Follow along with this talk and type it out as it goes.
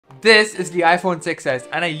This is the iPhone 6s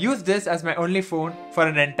and I used this as my only phone for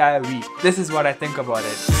an entire week. This is what I think about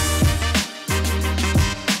it.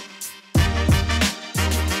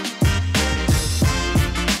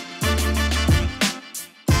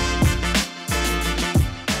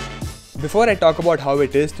 Before I talk about how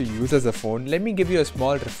it is to use as a phone, let me give you a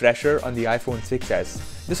small refresher on the iPhone 6s.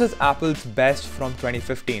 This was Apple's best from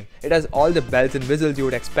 2015. It has all the bells and whistles you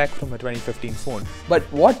would expect from a 2015 phone. But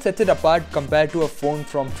what sets it apart compared to a phone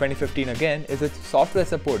from 2015 again is its software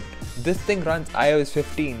support. This thing runs iOS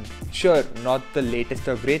 15. Sure, not the latest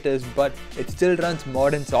or greatest, but it still runs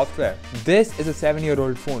modern software. This is a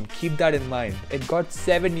 7-year-old phone, keep that in mind. It got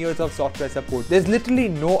 7 years of software support. There's literally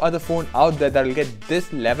no other phone out there that will get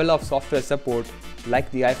this level of software support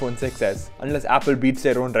like the iPhone 6s, unless Apple beats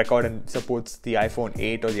their own record and supports the iPhone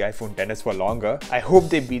 8 or the iPhone 10s for longer. I hope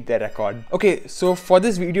they beat their record. Okay, so for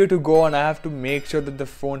this video to go on, I have to make sure that the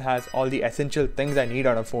phone has all the essential things I need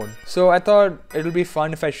on a phone. So I thought it'll be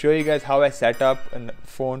fun if I show you guys how I set up a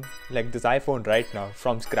phone like this iPhone right now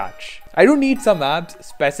from scratch. I do need some apps,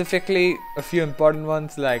 specifically a few important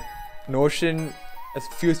ones like Notion, a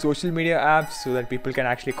few social media apps so that people can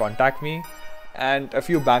actually contact me, and a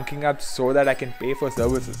few banking apps so that I can pay for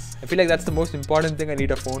services. I feel like that's the most important thing I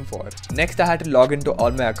need a phone for. Next, I had to log into all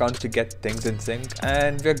my accounts to get things in sync,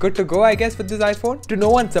 and we're good to go, I guess, with this iPhone. To no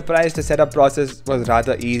one's surprise, the setup process was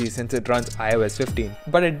rather easy since it runs iOS 15.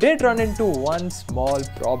 But it did run into one small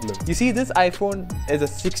problem. You see, this iPhone is a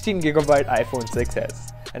 16GB iPhone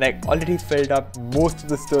 6s. And I already filled up most of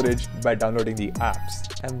the storage by downloading the apps.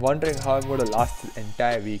 I'm wondering how I'm going to last the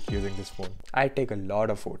entire week using this phone. I take a lot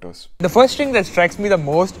of photos. The first thing that strikes me the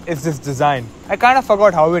most is this design. I kind of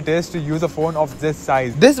forgot how it is to use a phone of this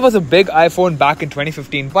size. This was a big iPhone back in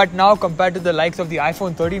 2015, but now compared to the likes of the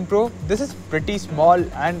iPhone 13 Pro, this is pretty small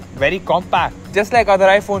and very compact. Just like other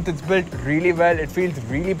iPhones, it's built really well. It feels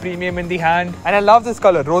really premium in the hand. And I love this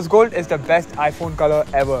color. Rose gold is the best iPhone color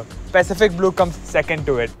ever. Pacific blue comes second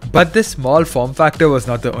to it. But this small form factor was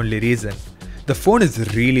not the only reason. The phone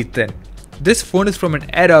is really thin. This phone is from an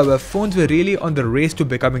era where phones were really on the race to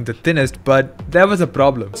becoming the thinnest, but there was a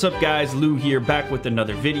problem. What's up guys, Lou here, back with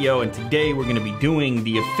another video, and today we're going to be doing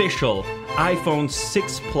the official iPhone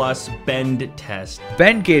 6 Plus bend test.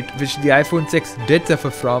 Bend gate, which the iPhone 6 did suffer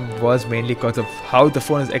from, was mainly because of how the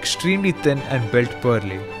phone is extremely thin and built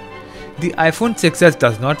poorly. The iPhone 6s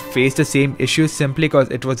does not face the same issue simply because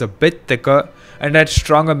it was a bit thicker and had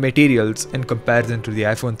stronger materials in comparison to the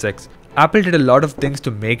iPhone 6. Apple did a lot of things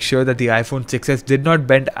to make sure that the iPhone 6s did not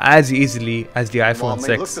bend as easily as the iPhone 6.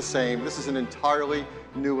 It looks the same. This is an entirely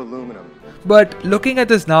new aluminum. But looking at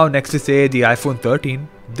this now next to say the iPhone 13,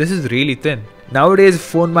 this is really thin. Nowadays,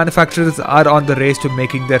 phone manufacturers are on the race to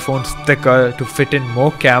making their phones thicker to fit in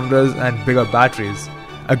more cameras and bigger batteries.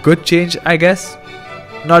 A good change, I guess?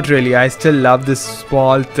 Not really, I still love this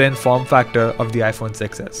small, thin form factor of the iPhone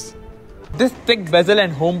 6s. This thick bezel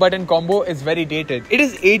and home button combo is very dated. It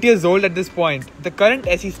is 8 years old at this point. The current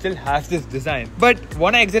SE still has this design. But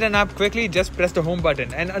when I exit an app quickly, just press the home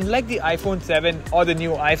button. And unlike the iPhone 7 or the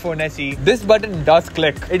new iPhone SE, this button does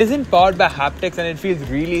click. It isn't powered by haptics and it feels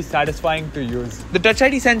really satisfying to use. The Touch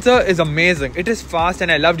ID sensor is amazing. It is fast and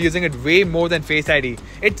I loved using it way more than Face ID.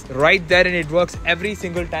 It's right there and it works every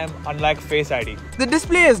single time, unlike Face ID. The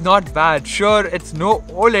display is not bad. Sure, it's no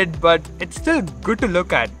OLED, but it's still good to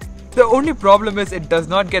look at. The only problem is it does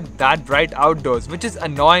not get that bright outdoors, which is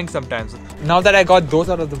annoying sometimes. Now that I got those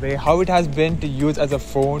out of the way, how it has been to use as a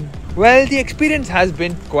phone? Well, the experience has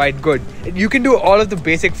been quite good. You can do all of the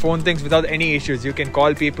basic phone things without any issues. You can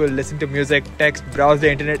call people, listen to music, text, browse the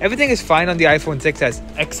internet. Everything is fine on the iPhone 6s,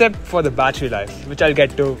 except for the battery life, which I'll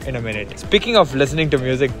get to in a minute. Speaking of listening to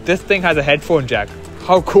music, this thing has a headphone jack.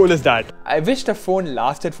 How cool is that? I wish the phone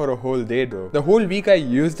lasted for a whole day though. The whole week I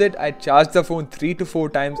used it, I charged the phone 3 to 4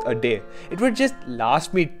 times a day. It would just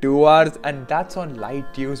last me 2 hours, and that's on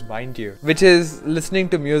light use, mind you, which is listening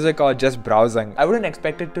to music or just browsing. I wouldn't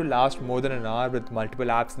expect it to last more than an hour with multiple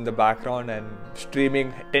apps in the background and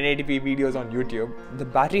streaming 1080p videos on YouTube. The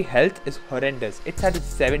battery health is horrendous. It's at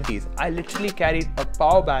its 70s. I literally carried a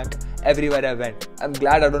power bank everywhere I went. I'm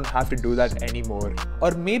glad I don't have to do that anymore.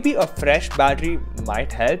 Or maybe a fresh battery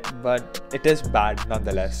might help, but it is bad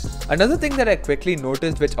nonetheless. Another thing that I quickly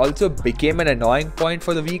noticed, which also became an annoying point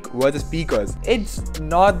for the week, were the speakers. It's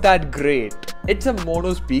not that great. It's a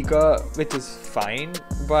mono speaker, which is fine,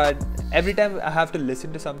 but every time I have to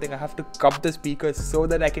listen to something, I have to cup the speakers so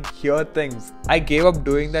that I can hear things. I gave up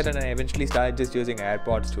doing that and I eventually started just using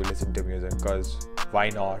AirPods to listen to music because why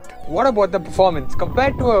not? What about the performance?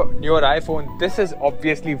 Compared to a newer iPhone, this is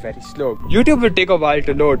obviously very slow. YouTube would take a while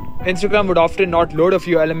to load. Instagram would often not load a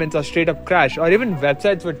few elements or straight up crash, or even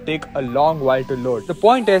websites would take a long while to load. The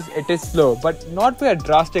point is, it is slow, but not by a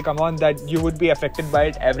drastic amount that you would be affected by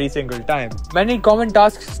it every single time. Many common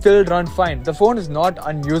tasks still run fine. The phone is not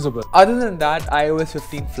unusable. Other than that, iOS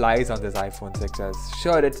 15 flies on this iPhone 6s.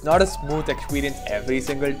 Sure, it's not a smooth experience every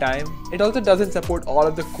single time. It also doesn't support all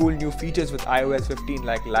of the cool new features with iOS 15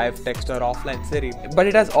 like live text or offline Siri, but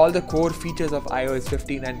it has all the core features of iOS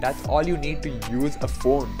 15, and that's all you need to use a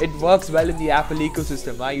phone. It works well in the Apple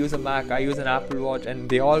ecosystem. I use a Mac, I use an Apple Watch, and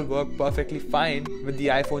they all work perfectly fine with the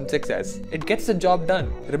iPhone 6s. It gets the job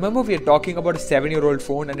done. Remember, we are talking about a 7-year-old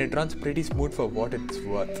phone and it runs pretty smooth for what it's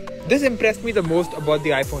worth. This impressed me the most about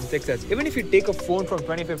the iPhone 6s. Even if you take a phone from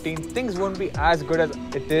 2015, things won't be as good as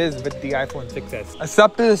it is with the iPhone 6s. A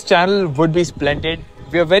sub to this channel would be splendid.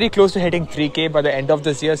 We are very close to hitting 3K by the end of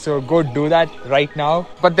this year, so go do that right now.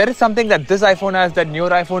 But there is something that this iPhone has that newer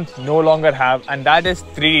iPhones no longer have, and that is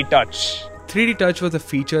 3D Touch. 3D Touch was a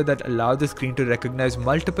feature that allowed the screen to recognize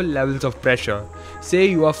multiple levels of pressure. Say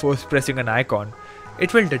you are force pressing an icon.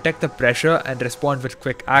 It will detect the pressure and respond with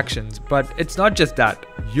quick actions, but it's not just that.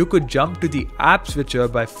 You could jump to the app switcher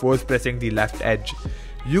by force pressing the left edge.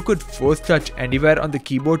 You could force touch anywhere on the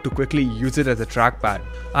keyboard to quickly use it as a trackpad.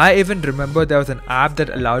 I even remember there was an app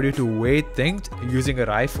that allowed you to weigh things using your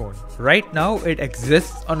iPhone. Right now, it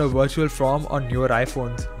exists on a virtual form on newer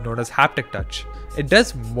iPhones known as haptic touch. It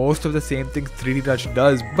does most of the same things 3D Touch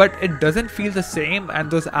does, but it doesn't feel the same,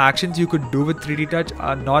 and those actions you could do with 3D Touch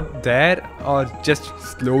are not there or just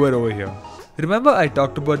slower over here. Remember I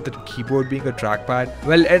talked about the keyboard being a trackpad?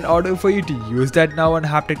 Well, in order for you to use that now on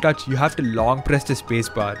haptic touch, you have to long press the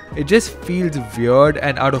spacebar. It just feels weird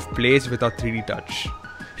and out of place without 3D touch.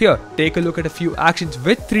 Here, take a look at a few actions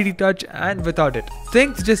with 3D touch and without it.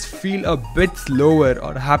 Things just feel a bit slower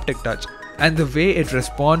on haptic touch, and the way it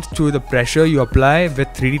responds to the pressure you apply with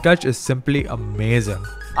 3D touch is simply amazing.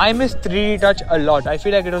 I miss 3D Touch a lot. I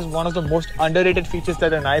feel like it was one of the most underrated features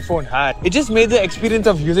that an iPhone had. It just made the experience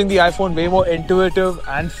of using the iPhone way more intuitive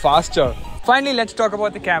and faster. Finally, let's talk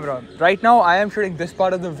about the camera. Right now, I am shooting this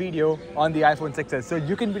part of the video on the iPhone 6s, so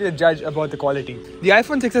you can be the judge about the quality. The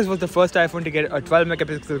iPhone 6s was the first iPhone to get a 12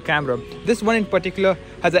 megapixel camera. This one in particular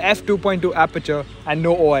has a f2.2 aperture and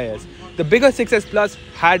no OIS. The bigger 6s Plus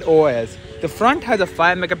had OIS. The front has a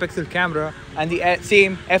 5 megapixel camera and the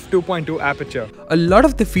same f2.2 aperture. A lot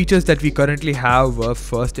of the features that we currently have were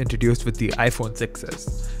first introduced with the iPhone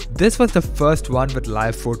 6s. This was the first one with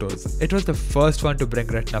live photos. It was the first one to bring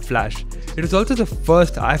Retina flash. It was also the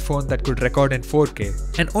first iPhone that could record in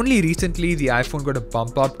 4K. And only recently the iPhone got a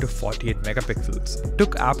bump up to 48 megapixels. It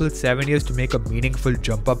took Apple 7 years to make a meaningful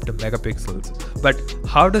jump up to megapixels. But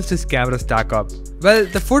how does this camera stack up? Well,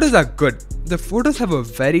 the photos are good. The photos have a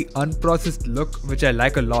very unprocessed look, which I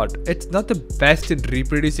like a lot. It's not the best in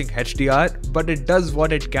reproducing HDR, but it does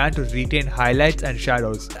what it can to retain highlights and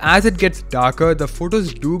shadows. As it gets darker, the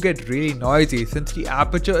photos do get really noisy since the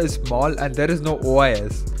aperture is small and there is no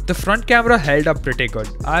OIS. The front camera held up pretty good.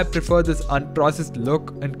 I prefer this unprocessed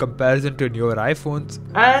look in comparison to newer iPhones.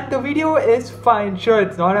 And the video is fine. Sure,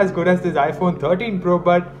 it's not as good as this iPhone 13 Pro,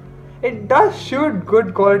 but it does shoot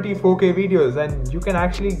good quality 4K videos and you can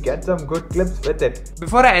actually get some good clips with it.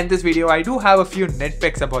 Before I end this video, I do have a few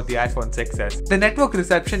nitpicks about the iPhone 6s. The network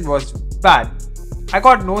reception was bad. I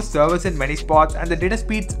got no service in many spots and the data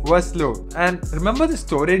speeds were slow. And remember the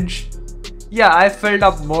storage? Yeah, I filled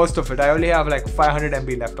up most of it. I only have like 500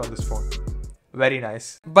 MB left on this phone. Very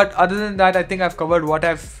nice. But other than that, I think I've covered what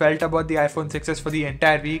I've felt about the iPhone 6s for the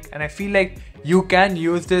entire week, and I feel like you can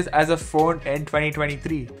use this as a phone in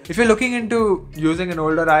 2023. If you're looking into using an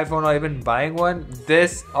older iPhone or even buying one,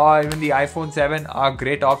 this or even the iPhone 7 are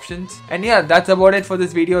great options. And yeah, that's about it for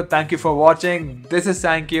this video. Thank you for watching. This is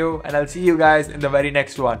Sankew, and I'll see you guys in the very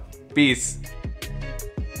next one. Peace.